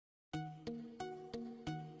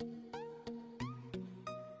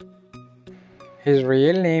His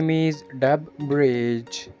real name is Dub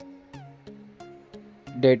Bridge.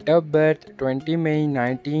 Date of birth 20 May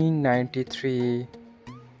 1993.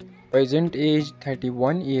 Present age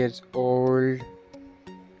 31 years old.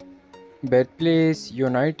 Birthplace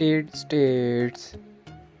United States.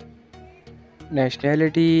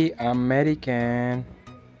 Nationality American.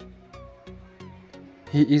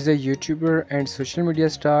 He is a YouTuber and social media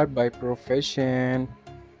star by profession.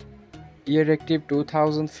 Year active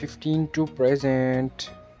 2015 to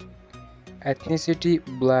present. Ethnicity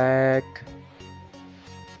black.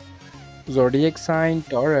 Zodiac sign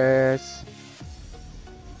Taurus.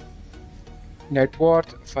 Net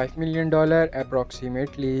worth $5 million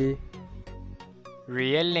approximately.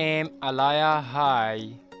 Real name Alaya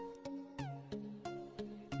High.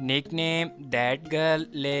 Nickname That Girl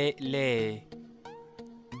Lay Lay.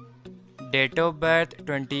 Date of birth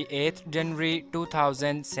 28th January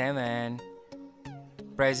 2007.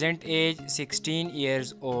 Present age 16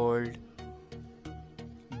 years old.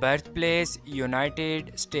 Birthplace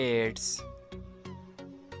United States.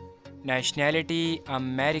 Nationality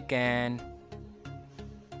American.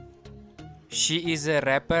 She is a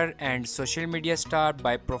rapper and social media star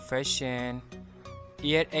by profession.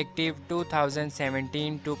 Year active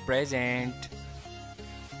 2017 to present.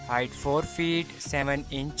 Height 4 feet 7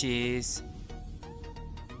 inches.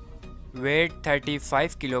 Weight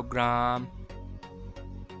 35 kilogram.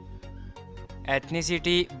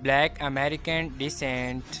 Ethnicity Black American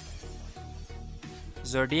descent.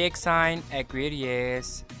 Zodiac sign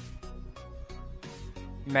Aquarius.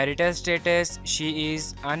 Marital status she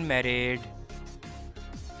is unmarried.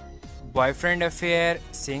 Boyfriend affair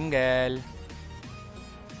single.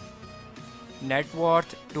 Net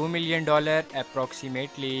worth $2 million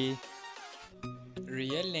approximately.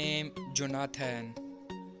 Real name Jonathan.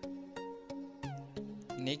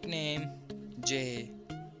 Nickname J.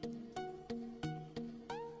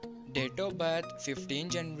 Date of birth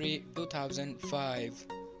 15 January 2005.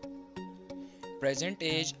 Present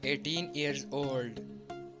age 18 years old.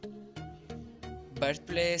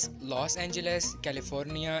 Birthplace Los Angeles,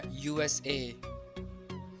 California, USA.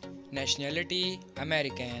 Nationality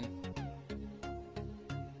American.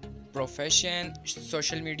 Profession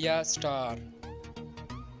social media star.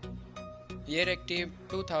 Year active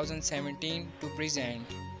 2017 to present.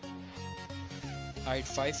 Height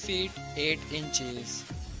 5 feet 8 inches.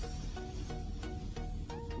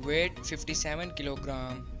 Weight 57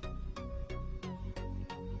 kilogram.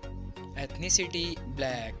 Ethnicity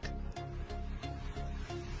black.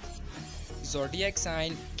 Zodiac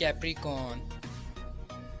sign Capricorn.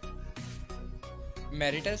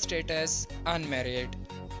 Marital status unmarried.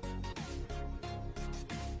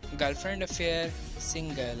 Girlfriend affair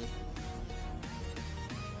single.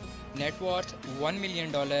 Net worth $1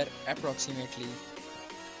 million approximately.